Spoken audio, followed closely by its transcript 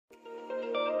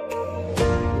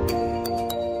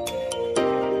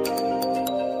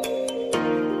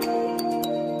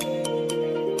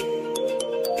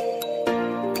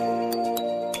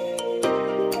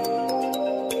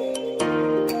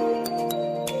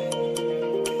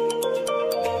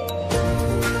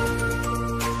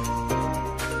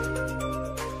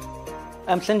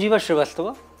I am Sanjeeva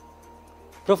Srivastava,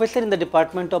 Professor in the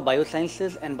Department of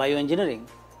Biosciences and Bioengineering,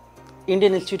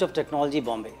 Indian Institute of Technology,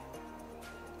 Bombay.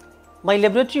 My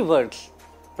laboratory works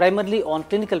primarily on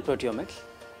clinical proteomics,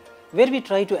 where we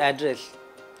try to address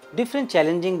different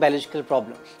challenging biological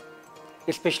problems,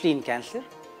 especially in cancer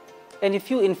and a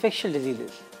few infectious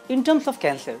diseases. In terms of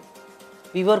cancer,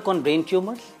 we work on brain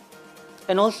tumors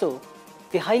and also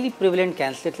the highly prevalent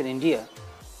cancers in India,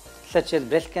 such as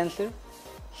breast cancer,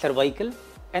 cervical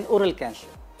and oral cancer.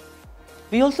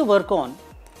 We also work on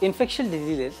infectious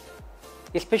diseases,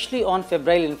 especially on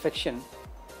febrile infection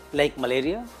like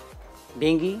malaria,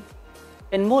 dengue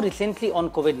and more recently on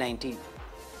COVID-19.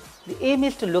 The aim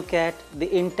is to look at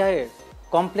the entire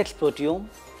complex proteome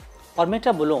or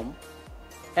metabolome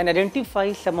and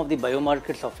identify some of the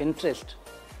biomarkers of interest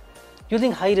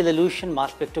using high resolution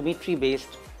mass spectrometry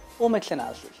based omics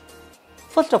analysis.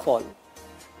 First of all,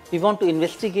 we want to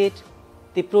investigate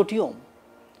the proteome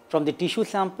from the tissue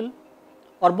sample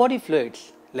or body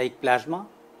fluids like plasma,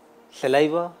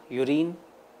 saliva, urine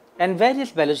and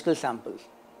various biological samples.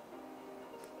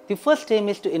 The first aim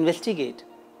is to investigate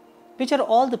which are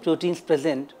all the proteins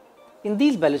present in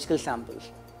these biological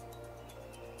samples.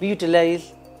 We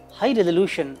utilize high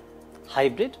resolution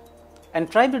hybrid and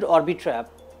tribrid Orbitrap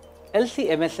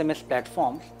LC-MS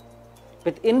platforms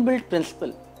with inbuilt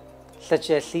principles such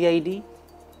as CID,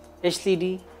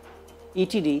 HCD,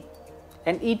 ETD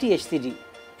and ETHCD.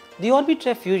 The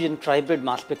Orbitrap Fusion Tribrid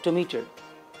Mass Spectrometer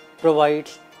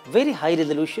provides very high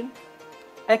resolution,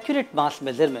 accurate mass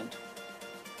measurement,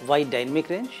 wide dynamic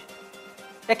range,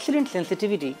 excellent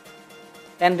sensitivity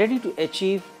and ready to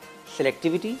achieve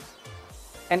selectivity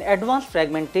and advanced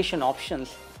fragmentation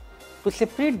options to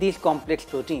separate these complex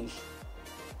proteins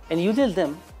and uses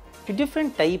them to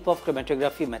different type of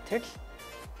chromatography methods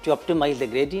to optimize the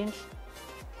gradients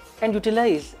and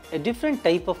utilize a different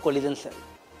type of collision cell.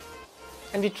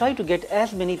 And we try to get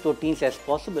as many proteins as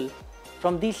possible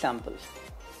from these samples.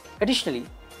 Additionally,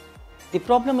 the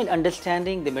problem in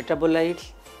understanding the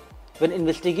metabolites when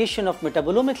investigation of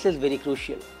metabolomics is very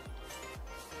crucial.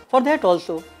 For that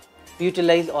also, we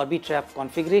utilize Orbitrap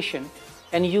configuration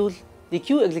and use the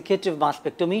Q executive mass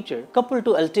spectrometer coupled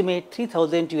to Ultimate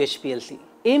 3002 HPLC.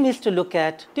 Aim is to look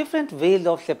at different ways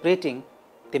of separating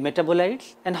the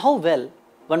metabolites and how well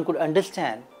one could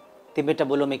understand the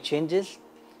metabolomic changes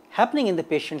happening in the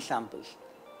patient samples.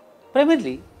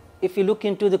 Primarily, if we look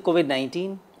into the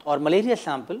COVID-19 or malaria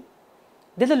sample,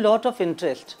 there is a lot of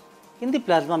interest in the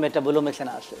plasma metabolomics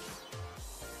analysis.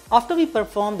 After we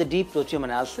perform the deep proteome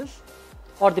analysis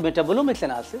or the metabolomics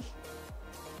analysis,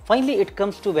 finally it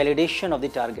comes to validation of the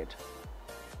target.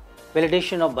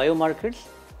 Validation of biomarkers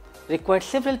requires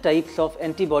several types of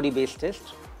antibody-based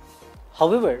tests.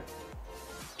 However,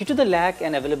 due to the lack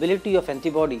and availability of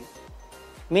antibody,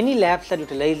 many labs are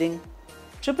utilizing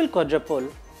triple quadrupole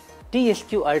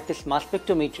TSQ ARTIS mass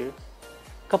spectrometer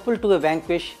coupled to a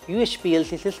Vanquish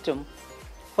UHPLC system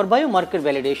for biomarker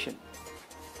validation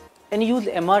and use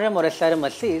MRM or SRM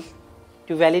assays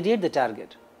to validate the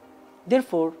target.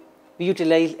 Therefore, we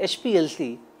utilize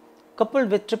HPLC coupled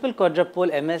with triple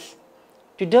quadrupole MS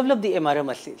to develop the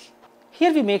MRM assays.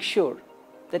 Here we make sure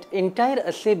that entire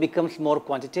assay becomes more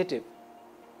quantitative.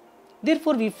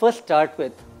 Therefore, we first start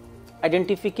with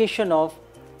identification of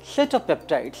set of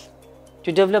peptides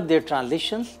to develop their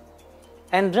transitions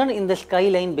and run in the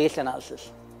skyline based analysis.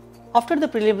 After the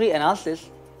preliminary analysis,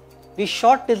 we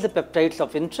shortlist the peptides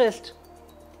of interest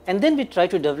and then we try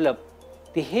to develop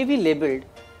the heavy labeled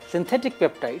synthetic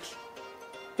peptides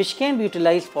which can be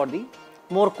utilized for the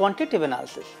more quantitative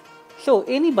analysis. So,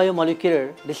 any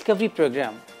biomolecular discovery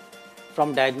program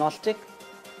from diagnostic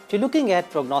to looking at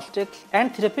prognostics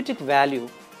and therapeutic value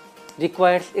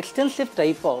requires extensive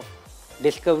type of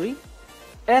discovery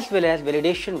as well as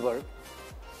validation work,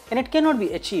 and it cannot be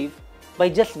achieved by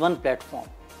just one platform.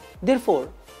 Therefore,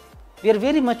 we are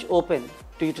very much open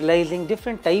to utilizing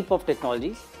different type of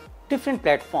technologies, different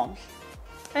platforms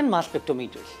and mass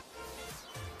spectrometers.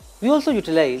 We also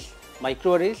utilize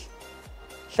microarrays,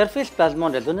 surface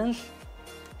plasmon resonance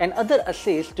and other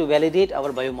assays to validate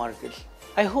our biomarkers.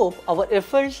 I hope our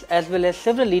efforts as well as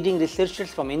several leading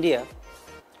researchers from India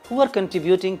who are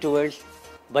contributing towards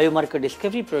biomarker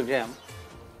discovery program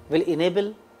will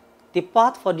enable the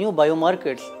path for new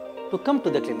biomarkers to come to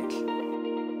the clinics.